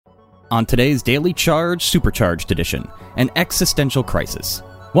On today's Daily Charge Supercharged Edition, an existential crisis.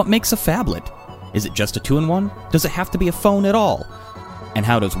 What makes a phablet? Is it just a 2-in-1? Does it have to be a phone at all? And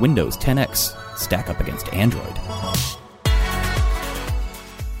how does Windows 10X stack up against Android?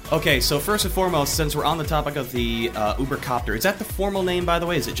 Okay, so first and foremost, since we're on the topic of the Ubercopter, is that the formal name, by the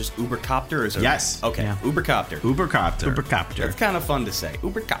way? Is it just Ubercopter? Or is it... Yes. Okay, yeah. Ubercopter. Ubercopter. That's kind of fun to say.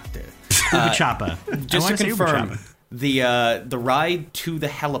 Ubercopter. Uberchoppa. Just to confirm, the ride to the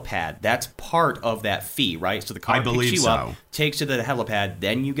helipad, that's part of that fee, right? So the car picks you up, takes you to the helipad,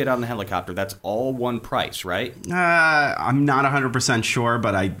 then you get on the helicopter. That's all one price, right? I'm not 100% sure,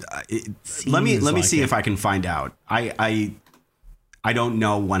 but let me see if I can find out. I don't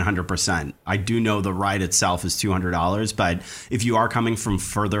know 100%. I do know the ride itself is $200, but if you are coming from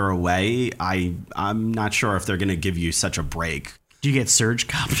further away, I'm not sure if they're going to give you such a break. Do you get surge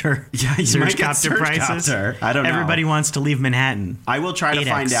copter? Yeah, you might get surge prices. Copter. I don't know. Everybody wants to leave Manhattan. I will try to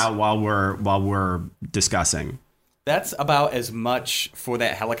find out while we're discussing. That's about as much for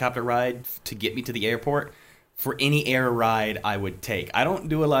that helicopter ride to get me to the airport for any air ride I would take. I don't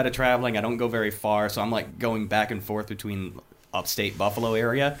do a lot of traveling. I don't go very far, so I'm like going back and forth between upstate Buffalo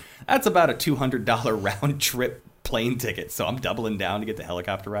area. That's about a $200 round trip plane ticket. So I'm doubling down to get the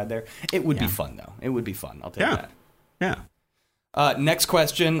helicopter ride there. It would be fun though. It would be fun. I'll take that. Yeah. Next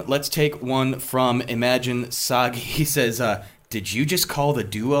question. Let's take one from Imagine Sagi. He says, did you just call the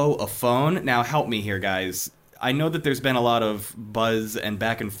Duo a phone? Now help me here, guys. I know that there's been a lot of buzz and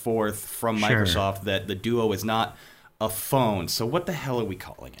back and forth from Microsoft that the Duo is not a phone. So what the hell are we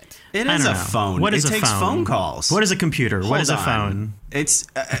calling it? It is a phone. What is it a takes phone calls. What is a computer? What is a phone? It's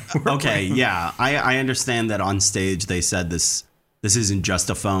okay. Yeah, I understand that on stage they said this isn't just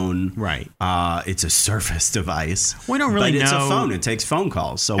a phone. Right. It's a Surface device. We don't really know. But it's a phone. It takes phone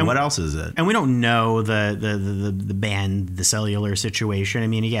calls. So what else is it? And we don't know the band, the cellular situation. I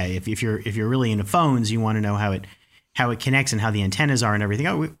mean, yeah, if you're really into phones, you want to know how it connects and how the antennas are and everything.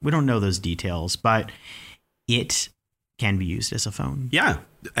 Oh, we don't know those details, but it can be used as a phone. Yeah.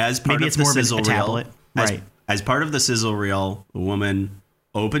 As part Maybe of it's the more sizzle of a tablet. Reel, Right. As part of the sizzle reel, the woman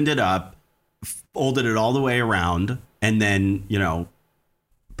opened it up, folded it all the way around, and then,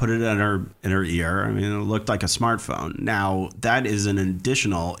 put it in her ear. I mean, it looked like a smartphone. Now, that is an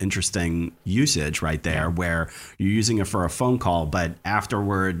additional interesting usage right there where you're using it for a phone call, but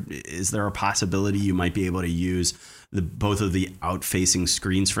afterward, is there a possibility you might be able to use both of the out-facing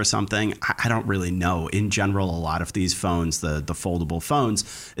screens for something? I don't really know. In general, a lot of these phones, the foldable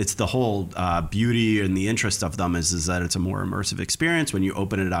phones, it's the whole beauty and the interest of them is that it's a more immersive experience when you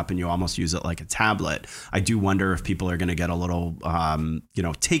open it up and you almost use it like a tablet. I do wonder if people are going to get a little,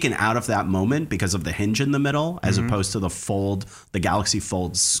 taken out of that moment because of the hinge in the middle as opposed to the Galaxy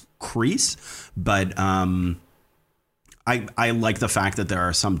Fold's crease. But I like the fact that there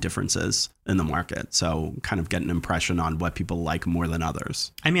are some differences in the market. So kind of get an impression on what people like more than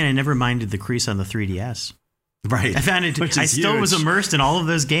others. I mean, I never minded the crease on the 3DS. Right. I found it. I still was immersed in all of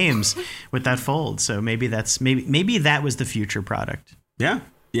those games with that fold. So maybe maybe that was the future product. Yeah.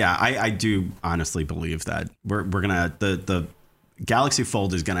 Yeah. I do honestly believe that we're going to, the Galaxy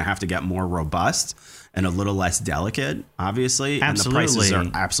Fold is going to have to get more robust and a little less delicate, obviously. Absolutely. And the prices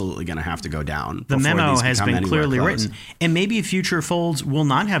are absolutely going to have to go down. The memo has been clearly written. And maybe future folds will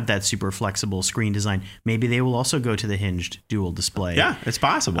not have that super flexible screen design. Maybe they will also go to the hinged dual display. Yeah, it's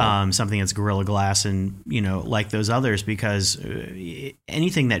possible. Something that's Gorilla Glass and, like those others, because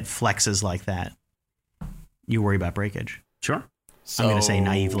anything that flexes like that, you worry about breakage. Sure. So, I'm going to say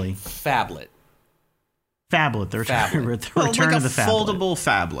naively. Phablet. The return like of the phablet. Foldable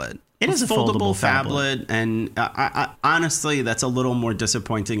phablet. It is a foldable phablet, and I, honestly, that's a little more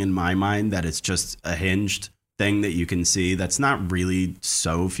disappointing in my mind that it's just a hinged thing that you can see. That's not really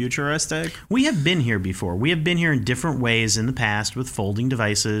so futuristic. We have been here before. We have been here in different ways in the past with folding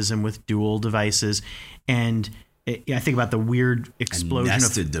devices and with dual devices, and I think about the weird explosion and of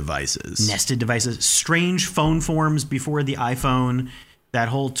nested devices, strange phone forms before the iPhone. That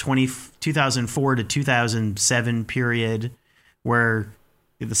whole 2004 to 2007 period where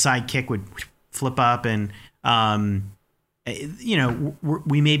the sidekick would flip up and,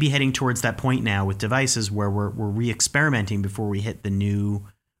 we may be heading towards that point now with devices where we're re-experimenting before we hit the new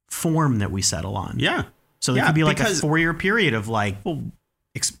form that we settle on. Yeah. So there could be like a 4-year period of like,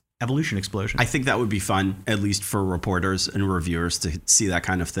 evolution explosion. I think that would be fun, at least for reporters and reviewers to see that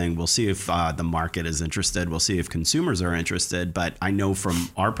kind of thing. We'll see if the market is interested. We'll see if consumers are interested. But I know from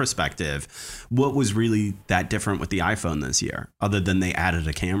our perspective, what was really that different with the iPhone this year, other than they added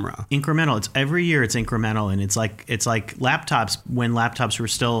a camera? Incremental. It's every year it's incremental, and it's like laptops when laptops were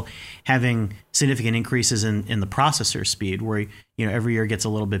still having significant increases in the processor speed, where every year gets a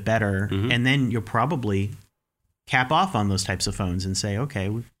little bit better, and then you'll probably cap off on those types of phones and say, okay,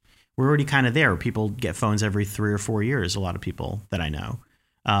 we're already kind of there. People get phones every 3 or 4 years. A lot of people that I know,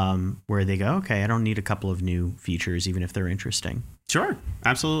 where they go, okay, I don't need a couple of new features, even if they're interesting. Sure,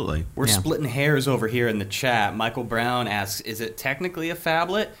 absolutely. We're splitting hairs over here in the chat. Michael Brown asks, is it technically a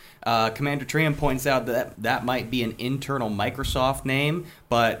phablet? Commander Trium points out that might be an internal Microsoft name,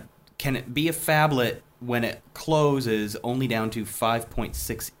 but can it be a phablet when it closes only down to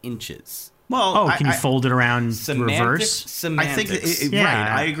 5.6 inches? Well, can you fold it around reverse? Semantics. I think, right,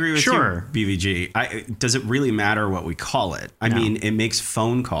 I agree with you, BVG. Does it really matter what we call it? I mean, it makes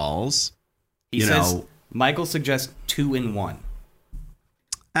phone calls. He says, Michael suggests 2-in-1.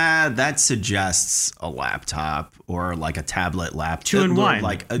 That suggests a laptop or like a tablet laptop.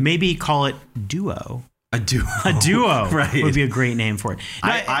 2-in-1. Maybe call it Duo. A duo. A duo right. would be a great name for it. No,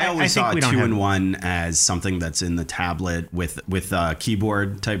 I always saw a 2-in-1 as something that's in the tablet with a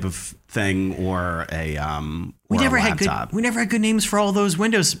keyboard type of thing or a we never a had good names for all those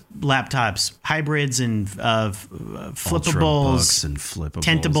Windows laptops, hybrids and flippables, Ultrabooks and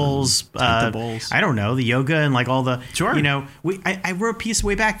flippables, tentables. I don't know, the yoga and like all the sure. I wrote a piece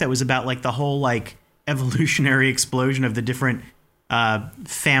way back that was about like the whole like evolutionary explosion of the different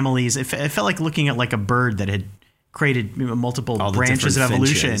families. It felt like looking at like a bird that had created multiple branches of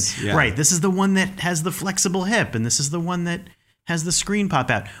evolution. Yeah. Right. This is the one that has the flexible hip, and this is the one that has the screen pop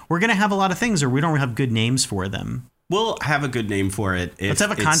out. We're going to have a lot of things, or we don't have good names for them. We'll have a good name for it. Let's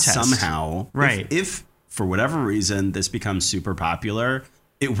have a contest somehow. Right. If for whatever reason this becomes super popular,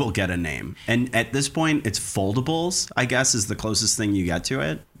 it will get a name. And at this point, it's foldables, I guess, is the closest thing you get to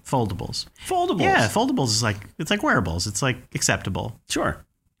it. Foldables. Yeah, foldables is like wearables. It's like acceptable. Sure.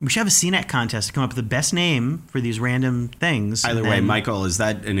 We should have a CNET contest to come up with the best name for these random things. Either way, Michael, is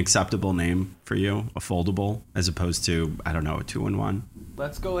that an acceptable name for you? A foldable as opposed to, I don't know, a 2-in-1?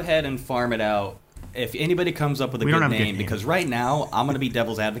 Let's go ahead and farm it out. If anybody comes up with a good name, because right now, I'm going to be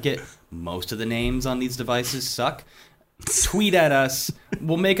devil's advocate. Most of the names on these devices suck. Tweet at us.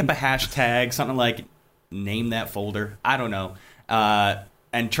 We'll make up a hashtag, something like name that folder. I don't know.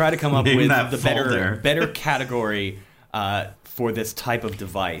 And try to come up with the better category for this type of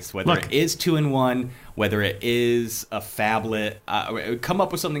device, whether it is 2-in-1, whether it is a phablet. Come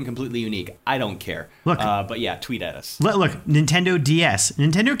up with something completely unique. I don't care. But yeah, tweet at us. Look, Nintendo DS.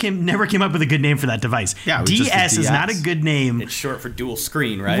 Nintendo never came up with a good name for that device. Yeah, DS is not a good name. It's short for dual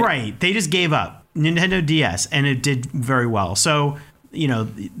screen, right? Right. They just gave up. Nintendo DS, and it did very well. So,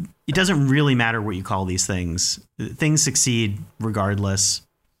 it doesn't really matter what you call these things. Things succeed regardless.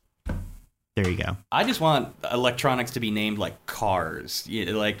 There you go. I just want electronics to be named like cars,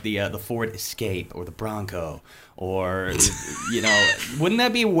 like the Ford Escape or the Bronco, or wouldn't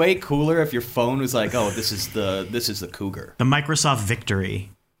that be way cooler if your phone was like, oh, this is the Cougar, the Microsoft Victory.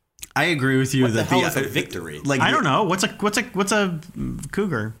 I agree with you what the hell is a Victory? Like I don't know what's a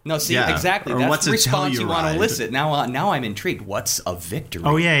Cougar. No, see exactly. That's the response you want to elicit. Now I'm intrigued. What's a Victory?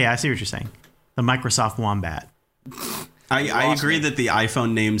 Oh yeah, I see what you're saying. The Microsoft Wombat. I agree that the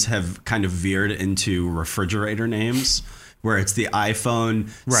iPhone names have kind of veered into refrigerator names, where it's the iPhone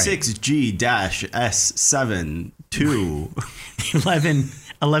 6G-S7 II.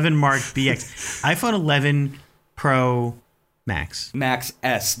 11 Mark BX. iPhone 11 Pro Max. Max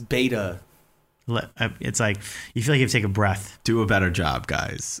S Beta. It's like you feel like you have to take a breath. Do a better job,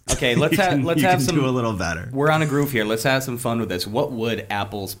 guys. Okay, let's have some. Do a little better. We're on a groove here. Let's have some fun with this. What would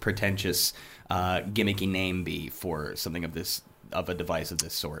Apple's pretentious, gimmicky name be for something of a device of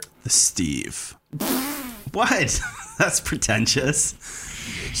this sort? The Steve. What? That's pretentious.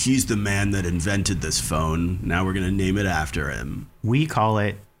 He's the man that invented this phone. Now we're gonna name it after him. We call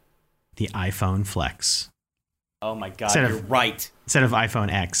it the iPhone Flex. Oh my God, you're right. Instead of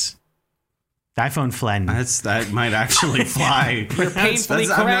iPhone X. The iPhone Flen. That might actually fly. You're painfully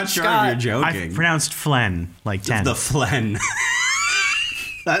correct, I'm not sure Scott. if you're joking. I've pronounced Flen like 10. The Flen.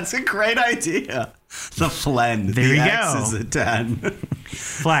 That's a great idea. The Flen. There the you X go. Is a 10.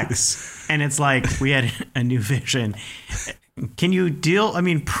 Flex. And it's like we had a new vision. Can you deal? I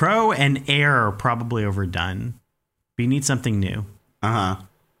mean, Pro and Air are probably overdone. But you need something new. Uh-huh.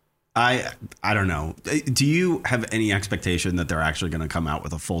 I don't know. Do you have any expectation that they're actually going to come out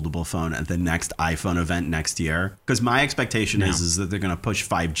with a foldable phone at the next iPhone event next year? Because my expectation is that they're going to push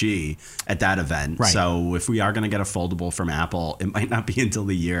 5G at that event. Right. So if we are going to get a foldable from Apple, it might not be until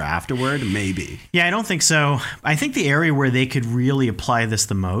the year afterward, maybe. Yeah, I don't think so. I think the area where they could really apply this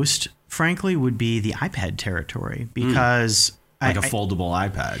the most, frankly, would be the iPad territory, because Like a foldable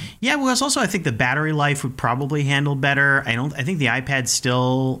iPad. Yeah, well, it's also, I think the battery life would probably handle better. I think the iPad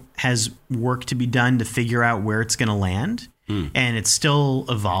still has work to be done to figure out where it's going to land, and it's still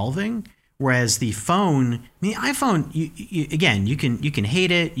evolving. Whereas the phone, I mean, the iPhone, you can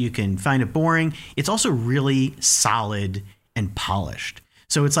hate it, you can find it boring. It's also really solid and polished.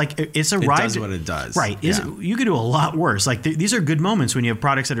 So it's like it's a ride. It does what it does, right? Yeah. You could do a lot worse. Like these are good moments when you have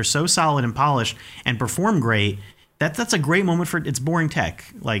products that are so solid and polished and perform great. That's a great moment for it's boring tech,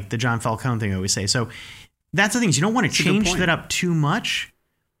 like the John Falcone thing I always say. So that's the thing is you don't want to change that up too much,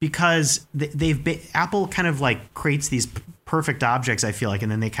 because Apple kind of like creates these perfect objects, I feel like,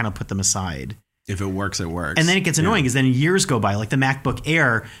 and then they kind of put them aside. If it works, it works. And then it gets annoying because then years go by. Like the MacBook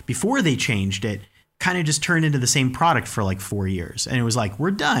Air, before they changed it, kind of just turned into the same product for like 4 years, and it was like,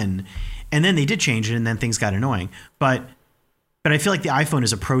 we're done. And then they did change it, and then things got annoying. But I feel like the iPhone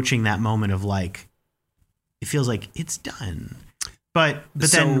is approaching that moment of like, it feels like it's done. But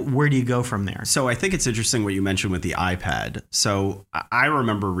then where do you go from there? So I think it's interesting what you mentioned with the iPad. So I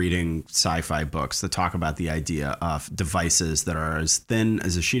remember reading sci-fi books that talk about the idea of devices that are as thin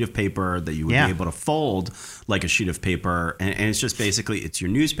as a sheet of paper that you would be able to fold like a sheet of paper. And it's just basically, it's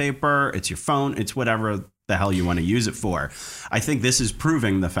your newspaper, it's your phone, it's whatever the hell you want to use it for. I think this is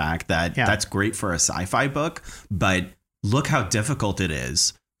proving the fact that that's great for a sci-fi book, but look how difficult it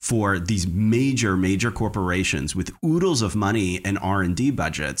is for these major corporations with oodles of money and R&D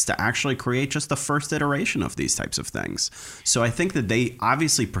budgets to actually create just the first iteration of these types of things. So I think that they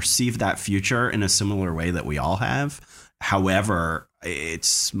obviously perceive that future in a similar way that we all have. However,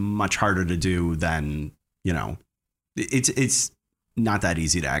 it's much harder to do than, it's not that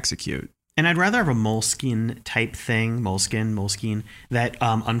easy to execute. And I'd rather have a Moleskine type thing, Moleskine, that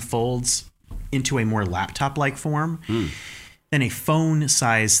unfolds into a more laptop-like form. Than a phone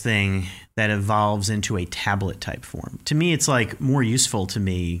size thing that evolves into a tablet type form. To me, it's like more useful to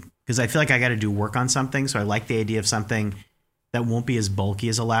me because I feel like I got to do work on something. So I like the idea of something that won't be as bulky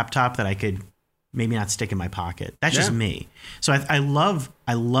as a laptop that I could maybe not stick in my pocket. That's just me. So I love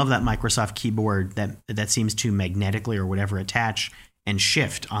that Microsoft keyboard that seems to magnetically or whatever attach and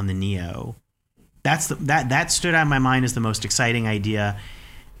shift on the Neo. That stood out in my mind as the most exciting idea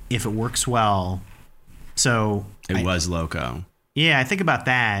if it works well. So it was loco. Yeah, I think about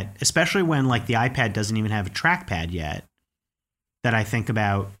that, especially when like the iPad doesn't even have a trackpad yet. That I think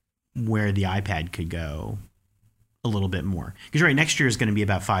about where the iPad could go a little bit more. Because next year is going to be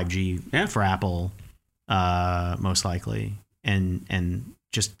about 5G for Apple, most likely, and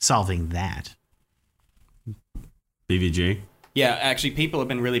just solving that. BVG. Yeah, actually, people have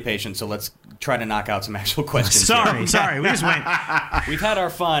been really patient, so let's try to knock out some actual questions. Sorry, we just went. We've had our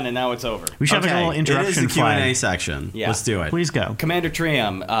fun, and now it's over. We should have a little interruption. It is the Q&A section. Yeah. Let's do it. Please go. Commander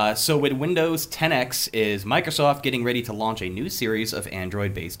Trium, so with Windows 10X, is Microsoft getting ready to launch a new series of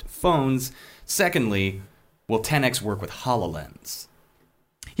Android-based phones? Secondly, will 10X work with HoloLens?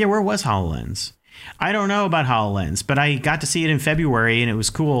 Yeah, where was HoloLens? I don't know about HoloLens, but I got to see it in February, and it was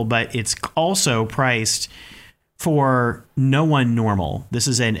cool, but it's also priced for no one normal. This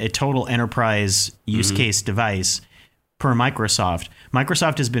is a total enterprise use case device per Microsoft.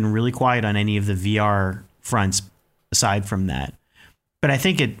 Microsoft has been really quiet on any of the VR fronts aside from that. But I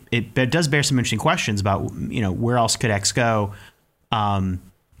think it does bear some interesting questions about, where else could X go?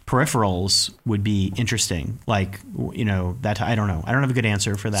 Peripherals would be interesting. Like, that I don't know. I don't have a good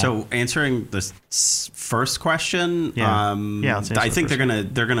answer for that. So answering this first question, I think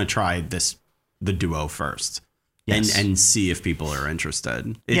they're gonna try the Duo first. Yes. And see if people are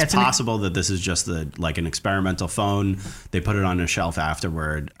interested. It's possible that this is just an experimental phone. They put it on a shelf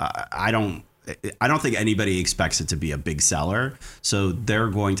afterward. I don't think anybody expects it to be a big seller. So they're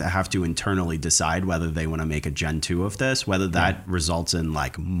going to have to internally decide whether they want to make a Gen 2 of this, whether that results in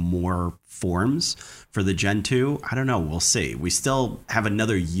more forms for the Gen 2. I don't know. We'll see. We still have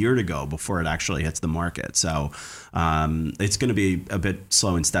another year to go before it actually hits the market. So it's going to be a bit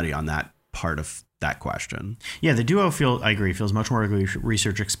slow and steady on that part of that question. Yeah, the Duo feels much more like a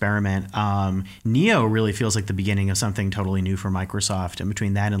research experiment. Neo really feels like the beginning of something totally new for Microsoft. And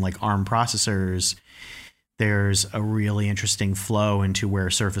between that and ARM processors, there's a really interesting flow into where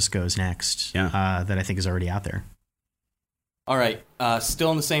Surface goes next. That I think is already out there. All right, still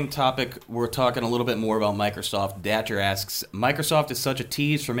on the same topic, we're talking a little bit more about Microsoft. Datcher asks, Microsoft is such a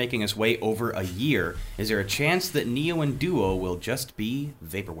tease for making us wait over a year. Is there a chance that Neo and Duo will just be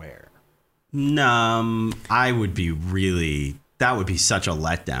vaporware? I would be really... That would be such a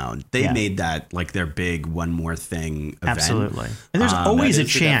letdown. They made that like their big one more thing event. Absolutely. And there's always a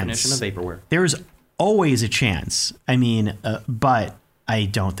chance. The definition of vaporware. There's always a chance. I mean, but I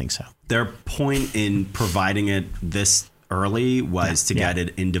don't think so. Their point in providing it this early was to get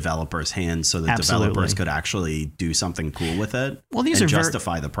it in developers' hands so that developers could actually do something cool with it. Well, these and are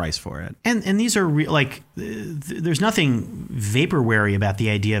justify the price for it. And these are there's nothing vaporware about the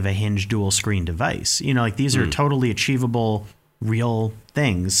idea of a hinge dual screen device. You know, like these are totally achievable real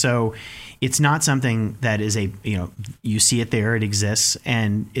things. So it's not something that is you see it there, it exists,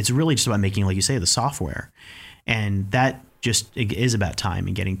 and it's really just about making, like you say, the software. And that just is about time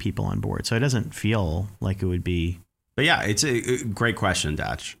and getting people on board. So it doesn't feel like it would be. But yeah, it's a great question,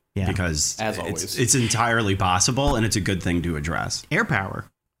 Datch. Yeah. Because as always, it's entirely possible, and it's a good thing to address. Air power.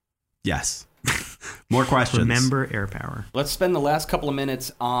 Yes. More questions. Remember air power. Let's spend the last couple of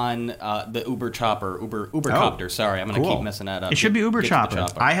minutes on the Uber Chopper, Ubercopter. Sorry, I'm going to keep messing that up. It should be Uber Chopper.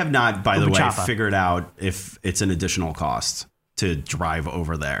 I have not, by the way, figured out if it's an additional cost to drive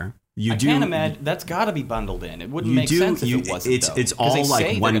over there. I can't imagine. That's got to be bundled in. It wouldn't make sense if it wasn't. It's all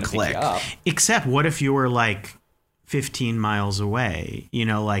like one click. Except what if you were like 15 miles away? You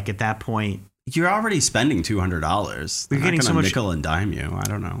know, like at that point. You're already spending $200. You're getting so much nickel and dime you. I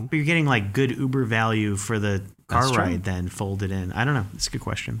don't know. But you're getting like good Uber value for the car ride then folded in. I don't know. It's a good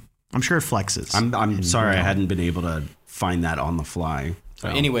question. I'm sure it flexes. I'm sorry I hadn't been able to find that on the fly. So.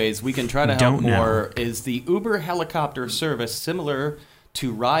 Anyways, we can try to help more. Is the Uber helicopter service similar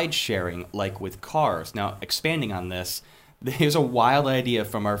to ride sharing like with cars? Now, expanding on this, here's a wild idea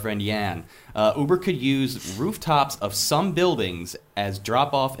from our friend Yan. Uber could use rooftops of some buildings as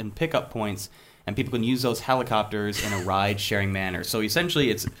drop-off and pickup points, and people can use those helicopters in a ride-sharing manner. So essentially,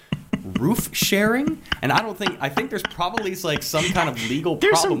 it's roof sharing, and I think there's probably like some kind of legal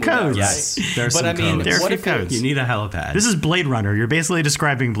problem with that, right? Yes, there's some codes. There are codes. You need a helipad. This is Blade Runner. You're basically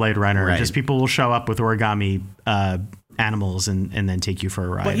describing Blade Runner. Right. Just people will show up with origami animals and then take you for a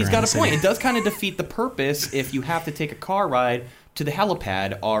ride. But he's got a point. It does kind of defeat the purpose if you have to take a car ride to the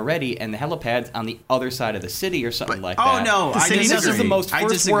helipad already, and the helipad's on the other side of the city or something like that. Oh no, this is the most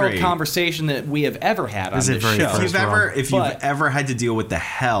first world conversation that we have ever had on this show. If you've ever had to deal with the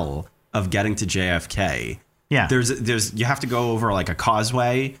hell of getting to JFK, there's you have to go over like a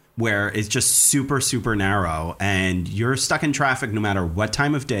causeway where it's just super narrow, and you're stuck in traffic no matter what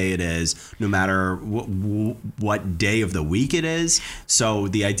time of day it is, no matter what day of the week it is. So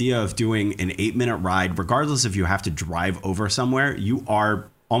the idea of doing an 8-minute ride, regardless if you have to drive over somewhere, you are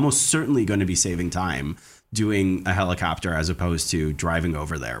almost certainly going to be saving time doing a helicopter as opposed to driving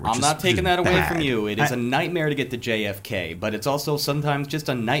over there. I'm not taking that away from you. It is a nightmare to get to JFK, but it's also sometimes just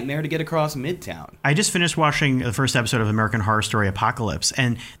a nightmare to get across Midtown. I just finished watching the first episode of American Horror Story Apocalypse,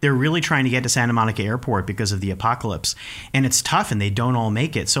 and they're really trying to get to Santa Monica Airport because of the apocalypse. And it's tough, and they don't all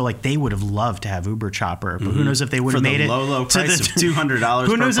make it. So like they would have loved to have Uber Chopper, but who knows if they would have made it low price of $200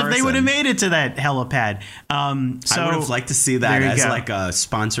 who knows per if they would have made it to that helipad. So I would have liked to see that as like a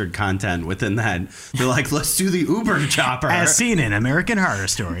sponsored content within that. They're like, let's do the Uber Chopper. As seen in American Horror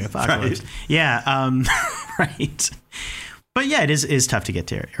Story Apocalypse. Right. Yeah, right. But yeah, it is tough to get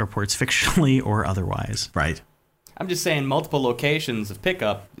to airports, fictionally or otherwise. Right. I'm just saying multiple locations of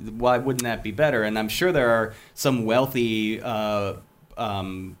pickup, why wouldn't that be better? And I'm sure there are some wealthy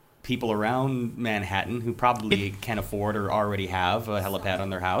people around Manhattan who probably can afford or already have a helipad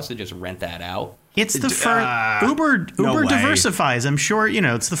on their house to just rent that out. It's the first Uber diversifies. I'm sure,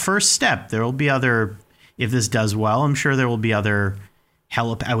 it's the first step. There will be other, if this does well, I'm sure there will be other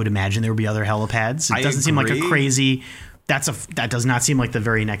I would imagine there will be other helipads. It doesn't seem like a crazy, that does not seem like the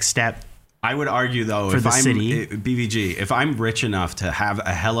very next step. I would argue though, if I'm BVG, if I'm rich enough to have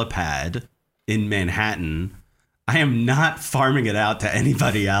a helipad in Manhattan, I am not farming it out to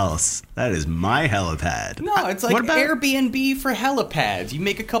anybody else. That is my helipad. No, it's like Airbnb for helipads. You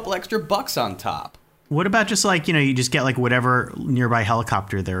make a couple extra bucks on top. What about just like, you just get like whatever nearby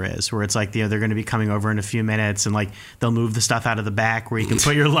helicopter there is, where it's like, they're going to be coming over in a few minutes, and like they'll move the stuff out of the back where you can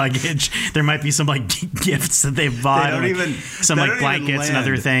put your luggage. There might be some like gifts that they've bought, some like blankets and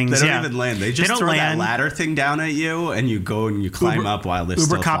other things. They don't even land. They just throw that ladder thing down at you, and you go and you climb up while they're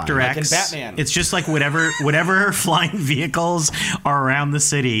still flying. Ubercopter X. Like in Batman. It's just like whatever flying vehicles are around the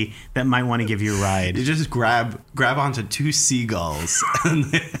city that might want to give you a ride. You just grab onto two seagulls, and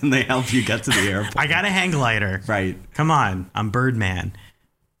they help you get to the airport. I got a hang glider. Right. Come on. I'm Birdman.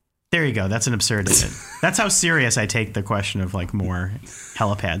 There you go. That's an absurdity. That's how serious I take the question of like more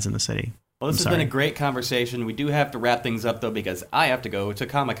helipads in the city. Well, this has been a great conversation. We do have to wrap things up, though, because I have to go to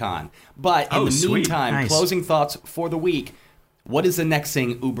Comic-Con. But in the meantime, closing thoughts for the week. What is the next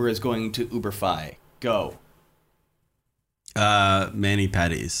thing Uber is going to Uberfy? Go.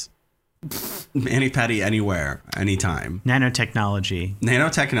 Mani-pedis. Mani-pedi anywhere, anytime. Nanotechnology.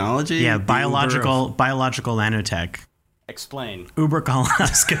 Nanotechnology? Yeah, biological nanotech. Explain. Uber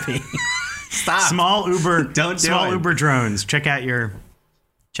colonoscopy. Stop. Small Uber. Don't do small it. Uber drones. Check out your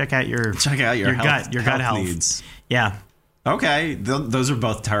health health needs. Yeah. Okay, those are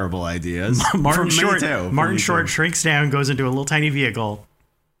both terrible ideas. Martin Short shrinks down, goes into a little tiny vehicle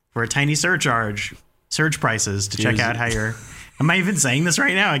for a tiny surge prices to check out how you're. Am I even saying this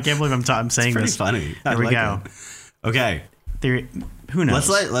right now? I can't believe I'm saying it's this. Pretty funny. There we go. Okay. Who knows?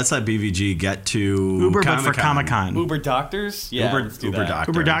 Let's let BVG get to Uber, but for Comic-Con. Uber doctors? Yeah, Uber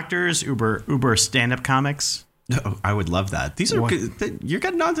doctor. Uber doctors. Uber stand-up comics. Oh, I would love that. These are good. You're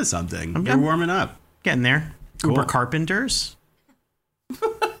getting onto something. You're warming up. Getting there. Cool. Uber carpenters.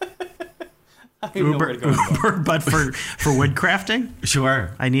 Uber, but for wood crafting.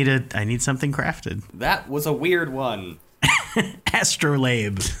 Sure. I need something crafted. That was a weird one.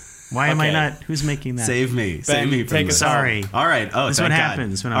 Astrolabe. Why am I not? Who's making that? Save me. Ben, Save me from this. Sorry. All right. Oh, this is what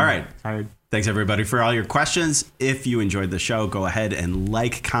happens when I'm tired. Thanks, everybody, for all your questions. If you enjoyed the show, go ahead and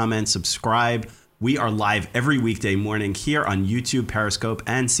like, comment, subscribe. We are live every weekday morning here on YouTube, Periscope,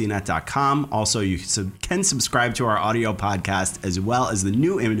 and CNET.com. Also, you can subscribe to our audio podcast as well as the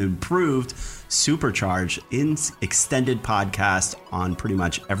new and improved Supercharged extended podcast on pretty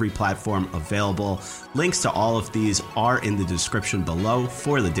much every platform available. Links to all of these are in the description below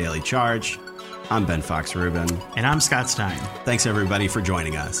for the Daily Charge. I'm Ben Fox Rubin. And I'm Scott Stein. Thanks, everybody, for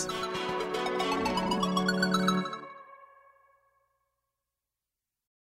joining us.